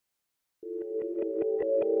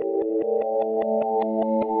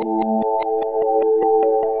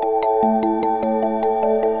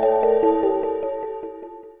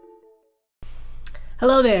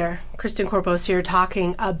Hello there, Kristin Korpos here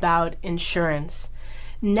talking about insurance.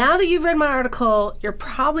 Now that you've read my article, you're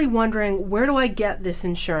probably wondering, where do I get this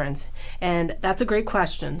insurance? And that's a great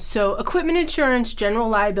question. So equipment insurance, general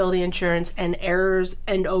liability insurance, and errors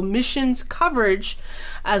and omissions coverage,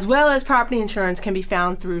 as well as property insurance, can be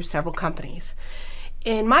found through several companies.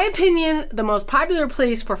 In my opinion, the most popular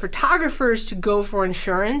place for photographers to go for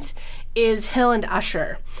insurance is Hill &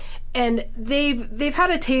 Usher. And they've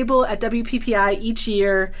had a table at WPPI each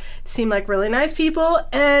year, seem like really nice people,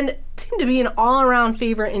 and seem to be an all-around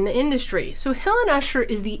favorite in the industry. So Hill & Usher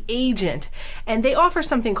is the agent, and they offer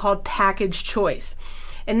something called Package Choice.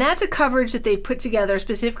 And that's a coverage that they've put together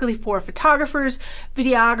specifically for photographers,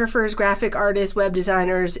 videographers, graphic artists, web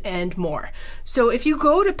designers, and more. So if you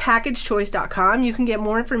go to packagechoice.com, you can get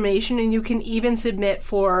more information, and you can even submit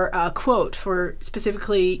for a quote for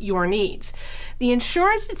specifically your needs. The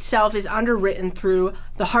insurance itself is underwritten through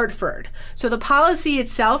The Hartford. So the policy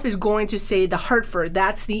itself is going to say The Hartford.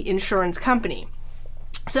 That's the insurance company.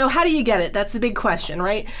 So how do you get it? That's the big question,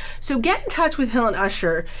 right? So get in touch with Hill &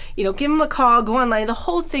 Usher, give them a call, go online. The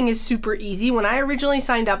whole thing is super easy. When I originally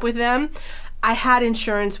signed up with them, I had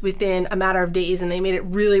insurance within a matter of days, and they made it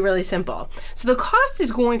really, really simple. So the cost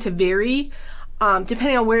is going to vary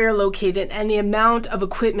depending on where you're located and the amount of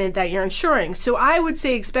equipment that you're insuring. So I would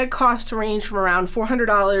say expect costs to range from around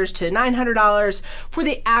 $400 to $900 for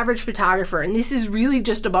the average photographer. And this is really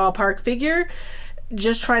just a ballpark figure,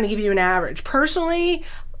 just trying to give you an average. Personally,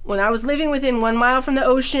 when I was living within 1 mile from the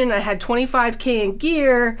ocean, I had $25K in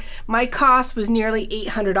gear. My cost was nearly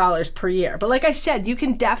 $800 per year. But like I said, you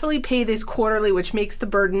can definitely pay this quarterly, which makes the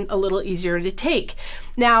burden a little easier to take.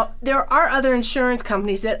 Now, there are other insurance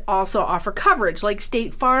companies that also offer coverage, like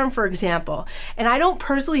State Farm, for example. And I don't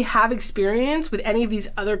personally have experience with any of these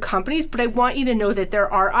other companies, but I want you to know that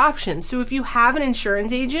there are options. So if you have an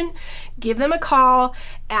insurance agent, give them a call,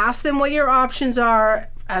 ask them what your options are.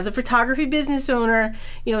 As a photography business owner,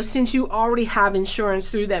 since you already have insurance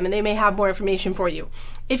through them, and they may have more information for you.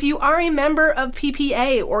 If you are a member of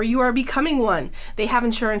PPA or you are becoming one, they have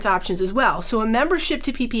insurance options as well. So a membership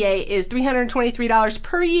to PPA is $323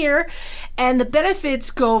 per year, and the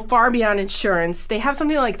benefits go far beyond insurance. They have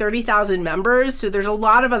something like 30,000 members, so there's a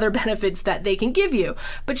lot of other benefits that they can give you.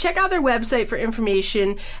 But check out their website for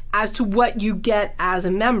information as to what you get as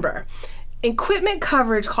a member. Equipment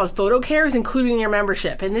coverage called PhotoCare is included in your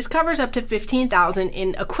membership, and this covers up to $15,000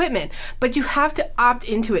 in equipment, but you have to opt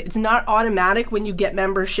into it. It's not automatic when you get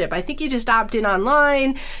membership. I think you just opt in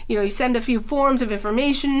online, you send a few forms of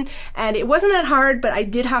information, and it wasn't that hard, but I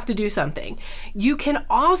did have to do something. You can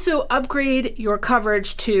also upgrade your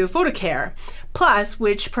coverage to PhotoCare Plus,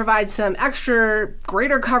 which provides some extra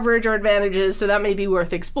greater coverage or advantages, so that may be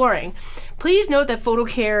worth exploring. Please note that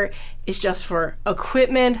PhotoCare is just for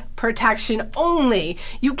equipment protection only.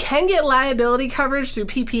 You can get liability coverage through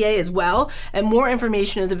PPA as well, and more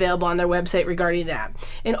information is available on their website regarding that.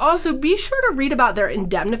 And also be sure to read about their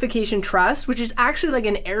indemnification trust, which is actually like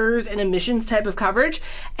an errors and omissions type of coverage,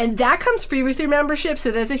 and that comes free with your membership,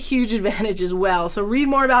 so that's a huge advantage as well. So read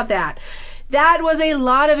more about that. That was a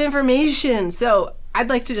lot of information, so I'd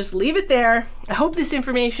like to just leave it there. I hope this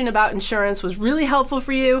information about insurance was really helpful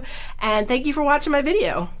for you, and thank you for watching my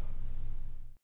video.